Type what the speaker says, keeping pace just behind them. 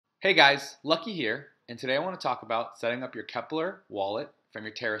Hey guys, Lucky here, and today I want to talk about setting up your Keplr wallet from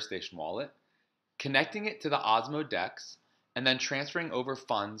your Terra Station wallet, connecting it to the Osmo DEX, and then transferring over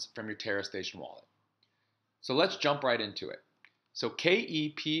funds from your Terra Station wallet. So let's jump right into it. So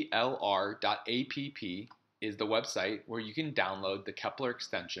keplr.app is the website where you can download the Keplr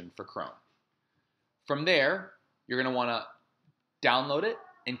extension for Chrome. From there, you're going to want to download it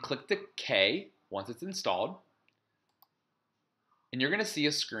and click the K once it's installed. And you're going to see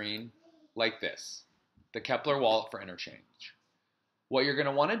a screen like this, the Keplr wallet for interchange. What you're going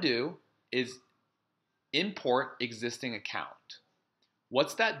to want to do is import existing account.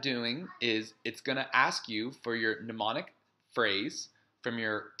 What's that doing is it's going to ask you for your mnemonic phrase from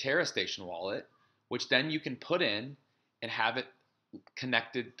your Terra Station wallet, which then you can put in and have it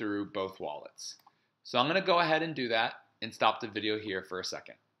connected through both wallets. So I'm going to go ahead and do that and stop the video here for a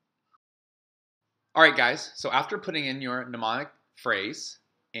second. All right, guys, so after putting in your mnemonic phrase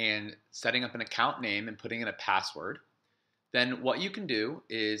and setting up an account name and putting in a password, then what you can do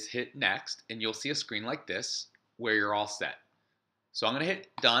is hit next and you'll see a screen like this where you're all set. So I'm going to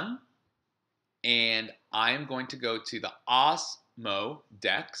hit done and I'm going to go to the Osmo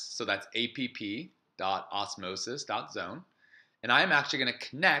DEX, so that's app.osmosis.zone, and I'm actually going to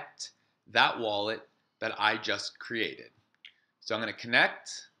connect that wallet that I just created. So I'm going to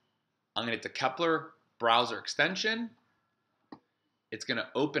connect, I'm going to hit the Keplr browser extension. It's going to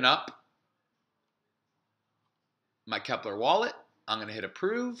open up my Keplr wallet. I'm going to hit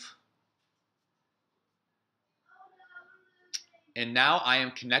approve. And now I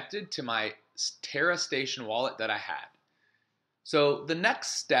am connected to my Terra Station wallet that I had. So the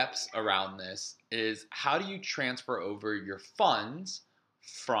next steps around this is how do you transfer over your funds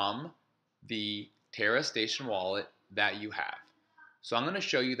from the Terra Station wallet that you have. So I'm going to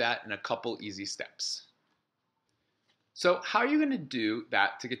show you that in a couple easy steps. So how are you going to do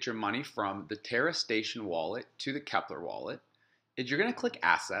that to get your money from the Terra Station wallet to the Keplr wallet is you're going to click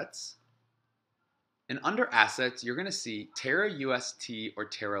Assets, and under Assets you're going to see Terra UST or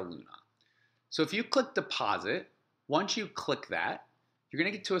Terra Luna. So if you click Deposit, once you click that, you're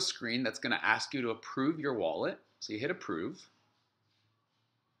going to get to a screen that's going to ask you to approve your wallet. So you hit Approve,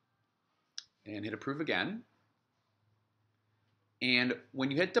 and hit Approve again. And when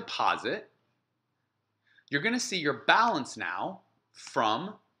you hit Deposit, you're going to see your balance now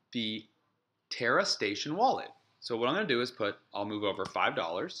from the Terra Station wallet. So what I'm going to do is I'll move over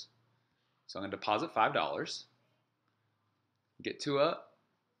 $5. So I'm going to deposit $5, get to a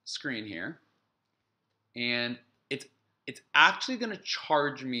screen here, and it's actually going to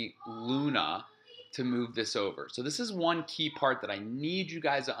charge me Luna to move this over. So this is one key part that I need you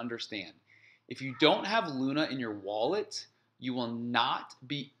guys to understand. If you don't have Luna in your wallet, you will not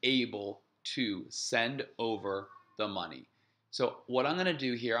be able to send over the money. So what I'm going to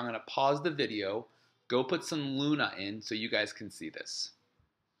do here, I'm going to pause the video, go put some Luna in so you guys can see this.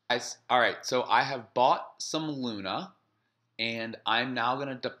 Guys, all right, so I have bought some Luna and I'm now going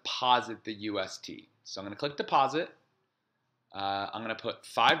to deposit the UST. So I'm going to click deposit. I'm going to put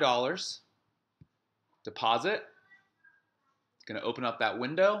 $5, deposit. It's going to open up that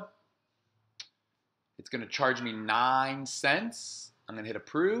window. It's going to charge me 9 cents. I'm going to hit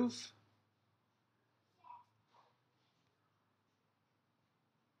approve.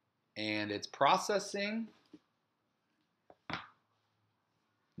 And it's processing.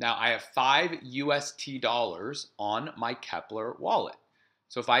 Now I have 5 UST dollars on my Keplr wallet.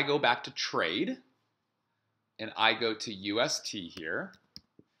 So if I go back to trade and I go to UST here,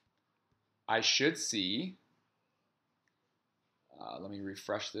 I should see, let me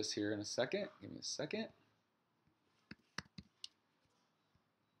refresh this here in a second. Give me a second.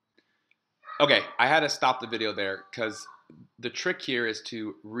 Okay, I had to stop the video there because the trick here is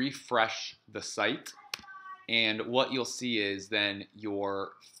to refresh the site, and what you'll see is then the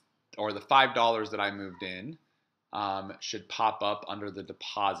 $5 that I moved in should pop up under the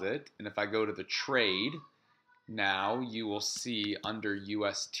deposit, and if I go to the trade, now you will see under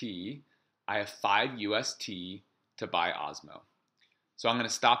UST, I have 5 UST to buy Osmo. So I'm going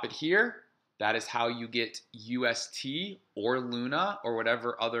to stop it here. That is how you get UST or Luna or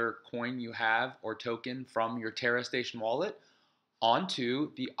whatever other coin you have or token from your Terra Station wallet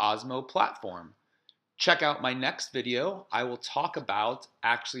onto the Osmo platform. Check out my next video. I will talk about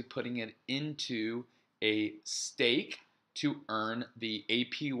actually putting it into a stake to earn the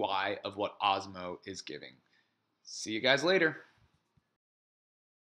APY of what Osmo is giving. See you guys later.